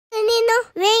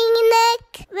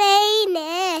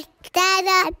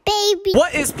baby.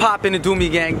 What is poppin' and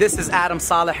Doomy gang? This is Adam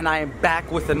Saleh and I am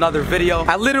back with another video.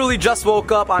 I literally just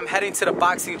woke up. I'm heading to the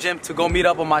boxing gym to go meet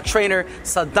up with my trainer,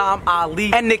 Saddam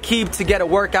Ali and Nikib to get a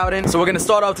workout in. So we're gonna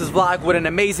start off this vlog with an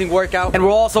amazing workout. And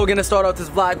we're also gonna start off this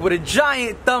vlog with a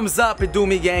giant thumbs up at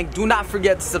Doomy gang. Do not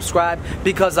forget to subscribe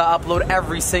because I upload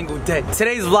every single day.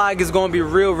 Today's vlog is gonna be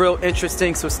real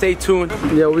interesting, so stay tuned.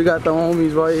 Yo, we got the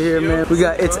homies right here, man. We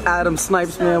got It's Adam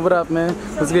Snipes, man. What up, man?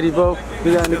 What's goody, bro?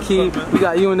 We got Nikib. We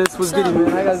got Eunice. What's goody, man?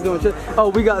 How you guys doing? Oh,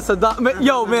 we got Saddam. Man,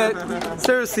 yo, man.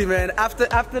 Seriously, man.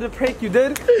 After the prank you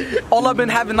did, all I've been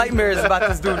having nightmares about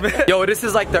this dude, man. Yo, this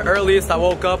is like the earliest I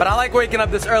woke up, but I like waking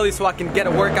up this early so I can get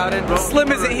a workout in.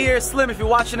 Slim isn't here. Slim, if you're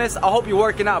watching this, I hope you're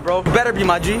working out, bro. You better be,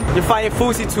 my G. You're fighting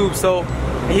Fousey Tube, so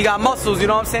he got muscles, you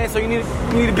know what I'm saying? So you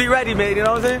need to be ready, man, you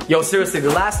know what I'm saying? Yo, seriously,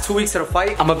 the last 2 weeks of the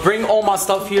fight, I'm gonna bring all my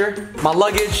stuff here, my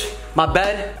luggage, my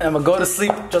bed, and I'm gonna go to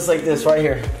sleep just like this right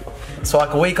here. So I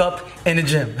can wake up in the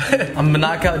gym. I'm gonna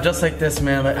knock out just like this,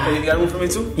 man. Like, hey, you got room for me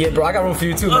too? Yeah, bro, I got room for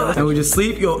you too, man. And we just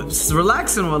sleep, yo, just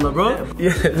relaxing one, bro.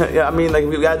 Yeah. Yeah, I mean, like,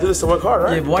 we gotta do this to work hard,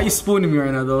 right? Yeah, but why you spooning me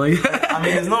right now, though? Like, I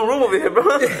mean, there's no room over here, bro.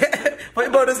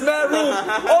 But, bro, there's mad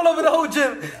room all over the whole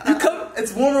gym. You come.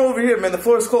 It's warmer over here, man. The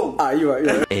floor is cold. Ah, you're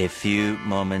right. A few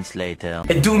moments later.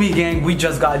 At Doomy gang, we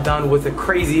just got done with a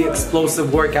crazy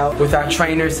explosive workout with our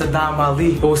trainer, Saddam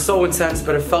Ali. It was so intense,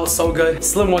 but it felt so good.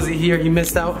 Slim wasn't here, he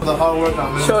missed out. The hard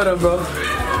workout, man. Show them, bro.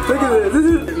 Look at this. This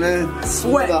is, man,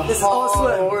 sweat. This is all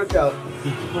sweat. Workout.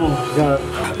 Oh, God.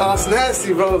 Oh, it's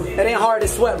nasty, bro. It ain't hard to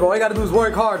sweat, bro. All you gotta do is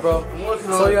work hard, bro. That's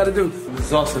all you gotta do. I'm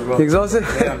exhausted, bro. You exhausted?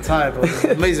 Yeah, I'm tired, bro.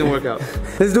 Amazing workout.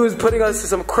 This dude is putting us to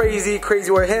some crazy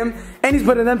work. Him, and he's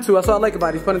putting them too. That's what I like about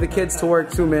it. He's putting the kids to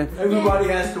work too, man. Everybody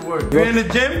has to work. If you're in the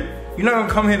gym, you're not gonna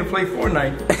come here to play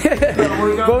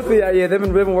Fortnite. Both of yeah, they've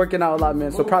been working out a lot,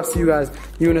 man. So props to you guys,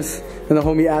 Eunice and the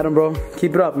homie Adam, bro.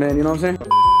 Keep it up, man. You know what I'm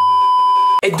saying?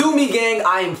 Hey, Doomy gang,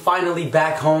 I am finally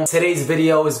back home. Today's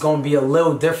video is gonna be a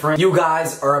little different. You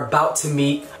guys are about to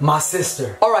meet my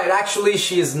sister. Alright, actually,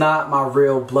 she is not my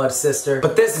real blood sister.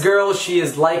 But this girl, she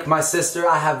is like my sister.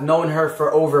 I have known her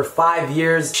for over 5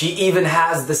 years. She even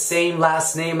has the same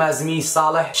last name as me,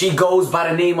 Saleh. She goes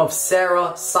by the name of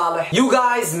Sara Saleh. You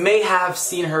guys may have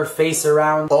seen her face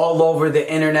around all over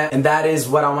the internet. And that is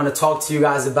what I want to talk to you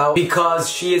guys about.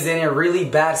 Because she is in a really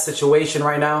bad situation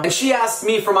right now. And she asked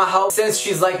me for my help. Since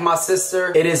she's like my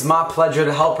sister, it is my pleasure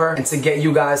to help her and to get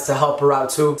you guys to help her out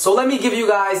too. So let me give you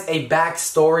guys a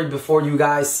backstory before you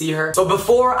guys see her. So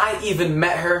before I even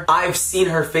met her, I've seen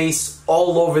her face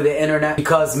all over the internet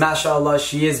because mashallah,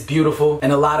 she is beautiful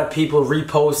and a lot of people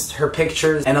repost her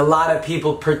pictures and a lot of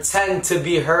people pretend to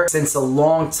be her since a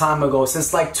long time ago.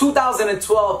 Since like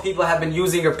 2012, people have been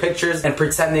using her pictures and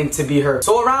pretending to be her.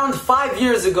 So around 5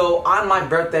 years ago on my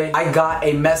birthday, I got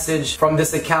a message from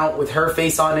this account with her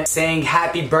face on it saying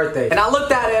happy birthday. And I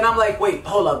looked at it and I'm like, wait,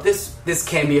 hold up, this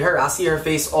can't be her. I see her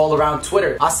face all around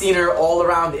Twitter. I seen her all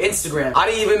around Instagram. I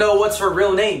didn't even know what's her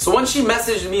real name. So when she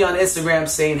messaged me on Instagram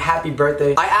saying happy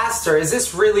birthday, I asked her, is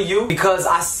this really you? Because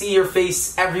I see your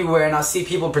face everywhere and I see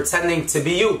people pretending to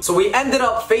be you. So we ended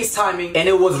up FaceTiming and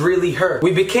it was really her.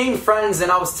 We became friends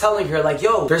and I was telling her like,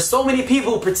 yo, there's so many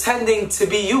people pretending to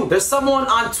be you. There's someone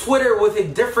on Twitter with a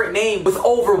different name with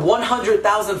over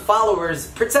 100,000 followers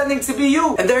pretending to be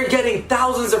you. And they're getting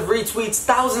thousands of retweets,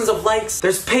 thousands of likes.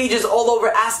 There's pages all over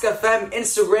Ask FM,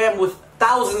 Instagram with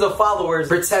thousands of followers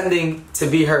pretending to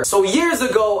be her. So years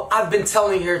ago, I've been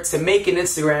telling her to make an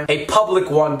Instagram, a public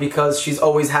one, because she's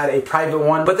always had a private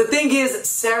one. But the thing is,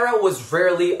 Sarah was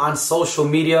rarely on social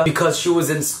media because she was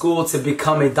in school to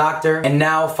become a doctor. And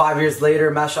now 5 years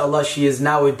later, mashallah, she is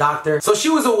now a doctor. So she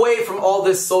was away from all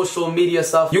this social media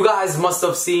stuff. You guys must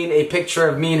have seen a picture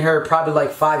of me and her probably like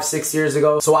 5-6 years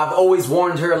ago. So I've always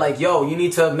warned her like, yo, you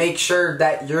need to make sure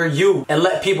that you're you and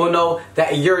let people know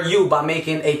that you're you by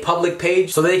making a public page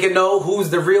so they can know who's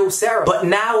the real Sarah. But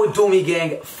now with Doomy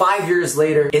gang, 5 years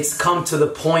later, it's come to the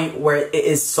point where it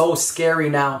is so scary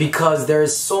now because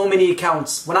there's so many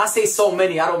accounts. When I say so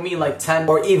many, I don't mean like 10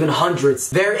 or even hundreds.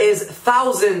 There is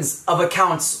thousands of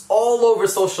accounts all over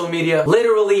social media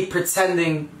literally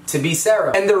pretending to be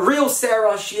Sarah. And the real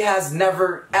Sarah, she has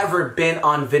never ever been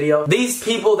on video. These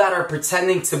people that are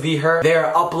pretending to be her, they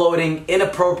are uploading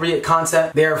inappropriate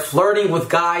content. They're flirting with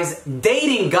guys,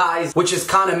 dating guys, which is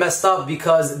kind of messed up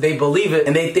because they believe it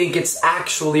and they think it's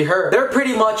actually her. They're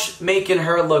pretty much making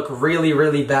her look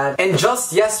really bad. And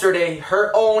just yesterday,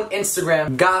 her own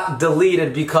Instagram got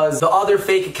deleted because the other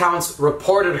fake accounts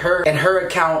reported her and her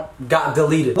account got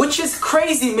deleted. Which is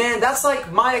crazy, man. That's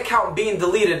like my account being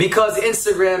deleted because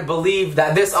Instagram can't believe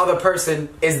that this other person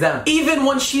is them. Even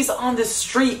when she's on the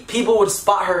street, people would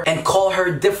spot her and call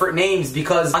her different names,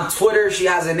 because on Twitter she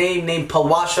has a name named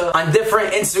Palwasha. On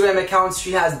different Instagram accounts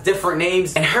she has different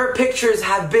names, and her pictures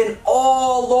have been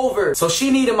all over. So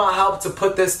she needed my help to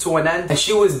put this to an end, and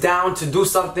she was down to do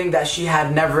something that she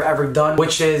had never ever done,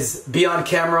 which is be on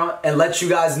camera and let you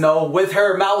guys know with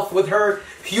her mouth, with her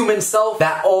human self,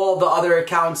 that all the other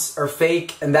accounts are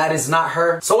fake and that is not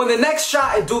her. So in the next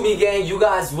shot at Do Me Gang, you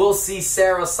guys will see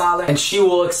Sara Saleh, and she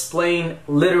will explain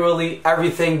literally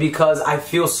everything, because I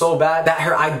feel so bad that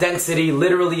her identity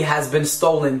literally has been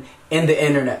stolen in the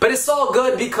internet. But it's all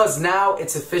good, because now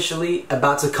it's officially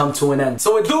about to come to an end.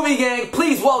 So with Do Me Gang,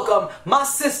 please welcome my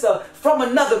sister from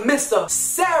another mister,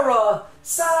 Sara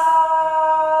Saleh.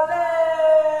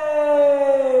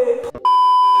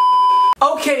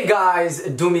 Okay guys,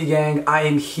 Do Me Gang, I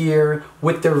am here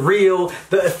with the real,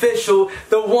 the official,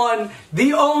 the one,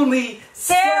 the only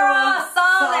Sara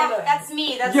Saleh. That's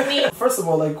me, that's me. First of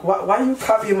all, like, why are you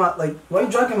copying my, like, why are you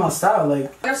dragging my style?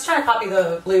 Like, I was trying to copy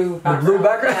the blue background. The blue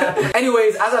background? Yeah.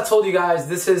 Anyways, as I told you guys,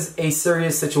 this is a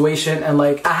serious situation, and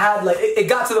like, I had, like, it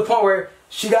got to the point where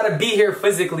she gotta be here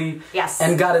physically, yes,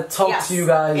 and gotta talk to you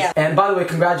guys. Yes. And by the way,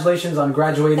 congratulations on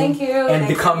graduating. Thank you. And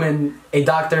becoming a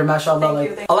doctor, mashallah. Thank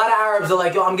like you. A lot of Arabs are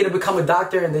like, yo, I'm gonna become a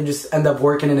doctor, and they just end up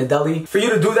working in a deli. For you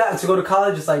to do that and to go to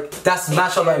college, it's like, that's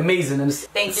mashallah amazing. And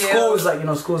school is like, you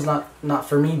know, school is not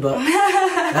for me, but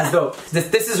that's dope.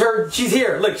 This is her. She's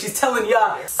here. Look, she's telling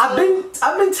y'all. I've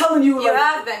been telling you. You like,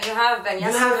 have been. You have been.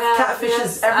 Yes, you have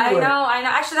catfishes everywhere. I know.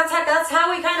 Actually, that's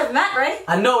how we kind of met, right?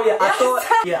 I know. Yeah,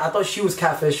 I thought she was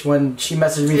catfish when she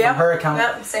messaged me from her account.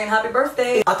 Yep, saying happy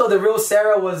birthday. I thought the real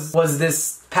Sara was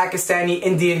this Pakistani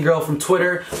Indian girl from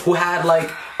Twitter who had like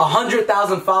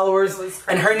 100,000 followers,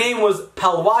 and her name was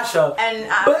Palwasha. And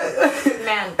but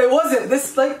man, it wasn't.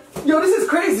 This like, yo, this is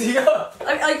crazy. Yo.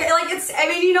 Like it's. I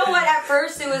mean, you know what? At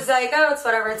first it was like, oh, it's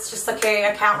whatever. It's just okay.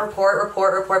 Account report.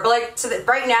 But like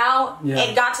right now,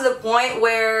 it got to the point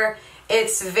where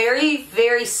it's very,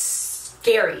 very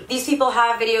scary. These people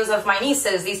have videos of my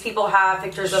nieces. These people have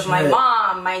pictures of my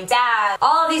mom, my dad.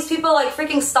 All of these people like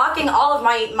freaking stalking all of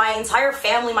my entire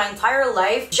family, my entire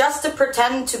life, just to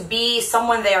pretend to be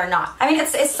someone they are not. I mean, it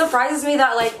surprises me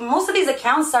that like most of these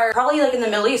accounts are probably like in the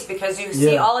Middle East, because you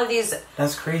see all of these.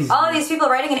 That's crazy. All of these people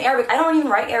writing in Arabic. I don't even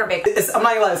write Arabic. I'm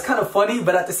not gonna lie, it's kind of funny,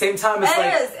 but at the same time, it's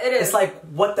it is. It's like,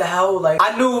 what the hell? Like,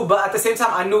 I knew, but at the same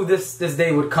time, I knew this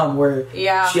day would come where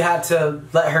she had to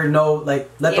let her know, like,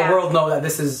 let the world know that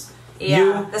this is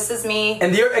you. This is me.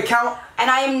 And your account. And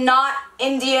I am not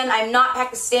Indian, I'm not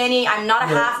Pakistani, I'm not a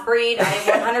half-breed, I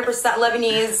am 100%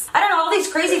 Lebanese. I don't know, all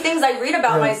these crazy things I read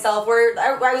about myself, where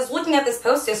I was looking at this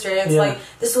post yesterday, and it's like,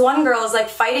 this one girl is like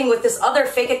fighting with this other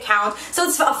fake account. So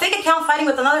it's a fake account fighting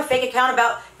with another fake account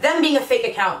about them being a fake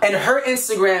account. And her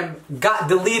Instagram got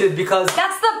deleted because...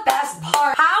 That's the best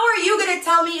part. How are you gonna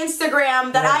tell me,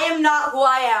 Instagram, that I am not who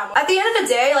I am? At the end of the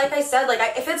day, like I said, like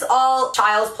if it's all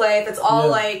child's play, if it's all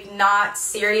like not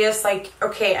serious, like,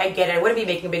 okay, I get it. I wouldn't be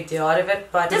making a big deal out of it,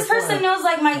 but this person knows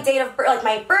like my date of birth, like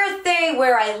my birthday,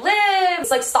 where I live.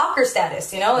 It's like stalker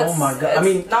status, you know? It's, oh my god. I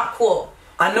mean, not cool.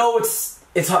 I know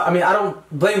it's hard. I mean, I don't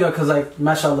blame her, because like,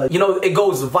 mashallah, you know, it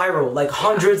goes viral, like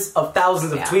hundreds of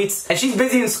thousands of tweets, and she's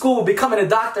busy in school becoming a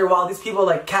doctor while these people are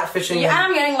like catfishing. Yeah, and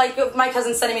I'm getting like my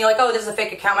cousin sending me like, oh, this is a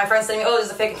fake account. My friend sending me, oh, this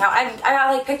is a fake account. I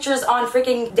have like pictures on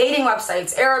freaking dating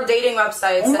websites, Arab dating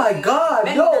websites. Oh my god,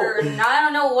 yo. And I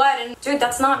don't know what. And dude,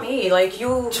 that's not me. Like,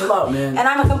 you chill out, man. And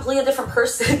I'm a completely different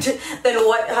person than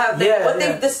what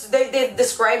they've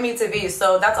described me to be.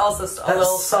 So that's also a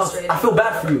little frustrating. I feel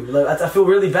bad for you. Like, I feel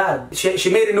really bad. She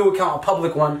made a new account, a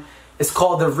public one. It's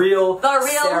called The Real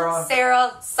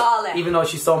Sara Saleh. Even though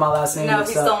she stole my last name. No, he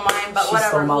stole mine, but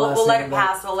whatever. We'll let it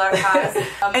pass. We'll let it pass.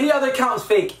 Any other account is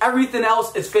fake. Everything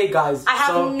else is fake, guys. I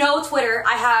have no Twitter.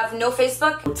 I have no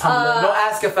Facebook. No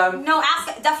Ask FM.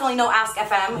 Definitely no Ask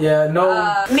FM. Yeah,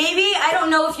 no. Maybe, I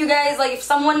don't know if you guys, like, if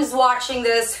someone is watching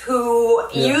this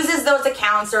who uses those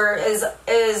accounts or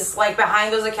is like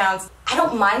behind those accounts, I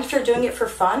don't mind if you're doing it for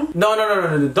fun. No.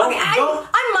 Don't.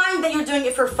 I mind that you're doing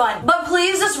it for fun. But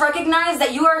please just recognize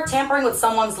that you are tampering with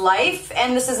someone's life,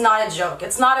 and this is not a joke.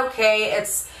 It's not okay.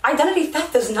 Identity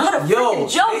theft is not a freaking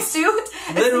joke, dude.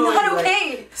 It's not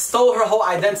okay. Like, stole her whole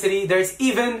identity. There's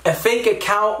even a fake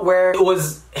account where it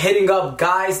was hitting up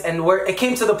guys, and where it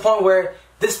came to the point where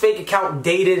this fake account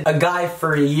dated a guy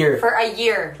for a year. For a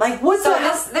year. Like, what so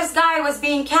the this guy was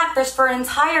being catfished for an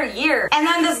entire year. And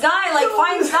then this guy, like,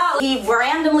 finds out. He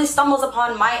randomly stumbles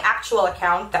upon my actual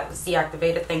account that was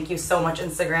deactivated. Thank you so much,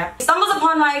 Instagram. He stumbles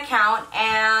upon my account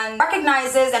and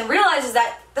recognizes and realizes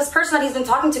that this person that he's been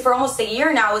talking to for almost a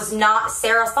year now is not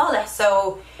Sara Saleh.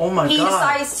 So he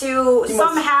decides to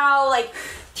somehow, like,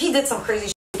 he did some crazy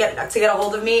shit to get a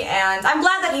hold of me, and I'm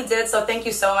glad that he did, so thank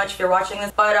you so much if you're watching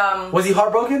this. But was he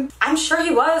heartbroken? I'm sure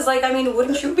he was. Like, I mean,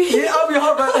 wouldn't you be? Yeah, I'll be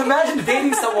heartbroken. Imagine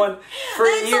dating someone for a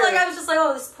year. So, like, I was just like,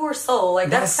 oh, this poor soul. Like,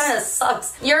 that kind of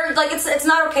sucks. You're like, it's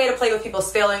not okay to play with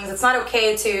people's feelings. It's not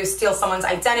okay to steal someone's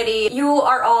identity. You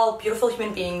are all beautiful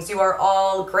human beings. You are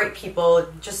all great people.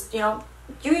 Just, you know,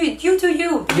 you do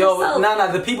you. Yo,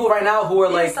 nah, the people right now who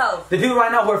are the people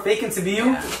right now who are faking to be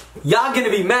you, y'all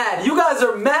gonna be mad. You guys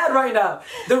are mad right now.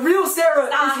 The real Sara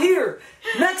is here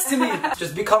next to me.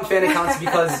 Just become fan accounts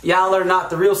because y'all are not.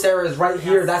 The real Sara is right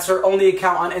here. That's her only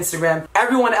account on Instagram.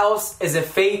 Everyone else is a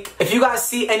fake. If you guys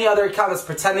see any other account that's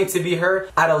pretending to be her,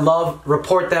 out of love,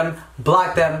 report them,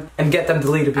 block them, and get them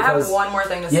deleted. Because I have one more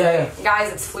thing to say.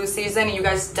 Guys, it's flu season, and you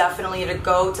guys definitely need to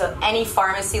go to any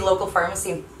pharmacy, local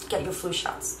pharmacy, and get your flu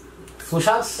shots. Flu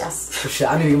shots? Yes. Oh, shit,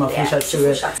 I need to get my flu shots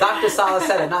too. Dr. Saleh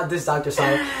said it, not this Dr.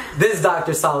 Saleh. This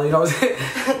Dr. Saleh, you know what I'm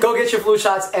saying? Go get your flu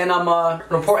shots and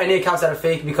report any accounts that are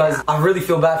fake because I really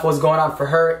feel bad for what's going on for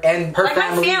her and her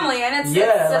family. My family, and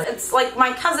it's like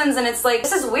my cousins, and it's like,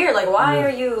 this is weird. Like, why are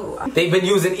you? They've been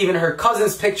using even her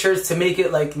cousins' pictures to make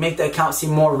it make the account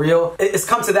seem more real. It's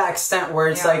come to that extent where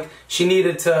it's like she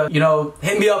needed to, you know,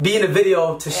 hit me up, be in a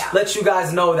video to let you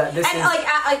guys know that this is.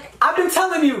 I've been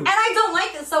telling you. And I don't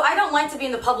like it, so I don't like to be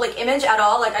in the public image at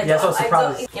all. Like, I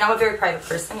don't, you know, I'm a very private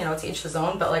person, you know, to each his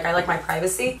own, but like, I like my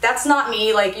privacy. That's not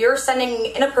me. Like, you're sending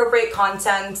inappropriate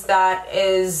content that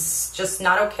is just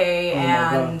not okay,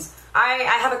 and I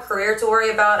have a career to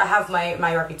worry about. I have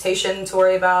my reputation to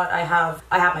worry about. I have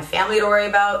my family to worry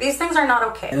about. These things are not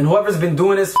okay. And whoever's been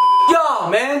doing this, y'all,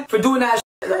 man, for doing that.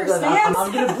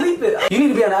 I'm gonna bleep it. You need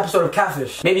to be on an episode of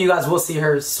Catfish. Maybe you guys will see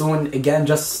her soon again,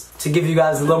 just to give you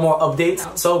guys a little more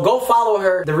updates. So go follow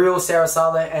her, the real Sara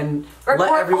Saleh, and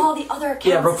report all the other accounts.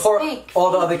 Yeah, report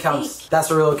all the other accounts. That's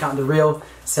the real account, the real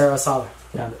Sara Saleh.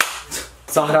 Yeah.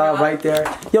 Sara right there.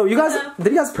 Yo, you guys,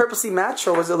 did you guys purposely match,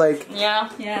 or was it like? Yeah.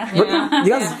 You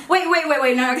guys? Wait.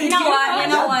 No, you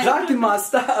know what? Jocking my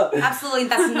style. Absolutely,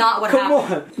 that's not what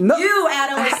happened. Come on. No. You,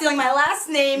 Adam, are stealing my last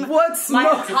name. What's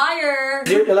my entire?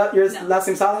 Your last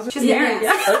name Saleh? She's married.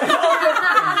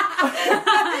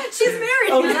 She's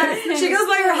married. Okay. She goes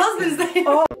by her husband's name.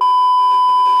 Oh.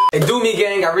 Hey, do me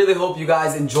gang, I really hope you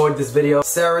guys enjoyed this video.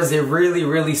 Sara's a really,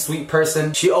 really sweet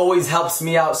person. She always helps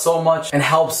me out so much and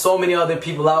helps so many other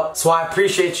people out. So I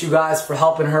appreciate you guys for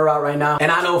helping her out right now. And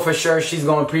I know for sure she's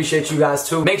gonna appreciate you guys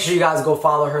too. Make sure you guys go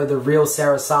follow her, the real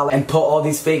Sara Saleh, and put all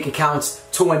these fake accounts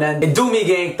to an end. And do me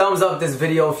gang, thumbs up this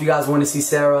video if you guys want to see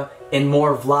Sara in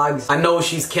more vlogs. I know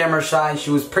she's camera shy and she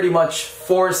was pretty much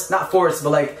not forced,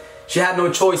 but like, she had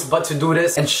no choice but to do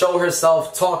this and show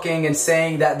herself talking and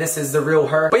saying that this is the real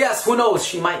her. But yes, who knows,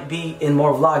 she might be in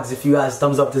more vlogs if you guys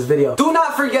thumbs up this video. Do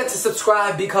not forget to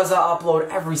subscribe because I upload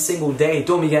every single day.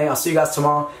 Do me gang, I'll see you guys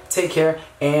tomorrow. Take care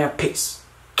and peace.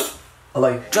 I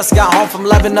love you. Just got home from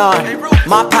Lebanon.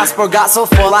 My passport got so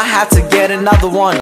full I had to get another one.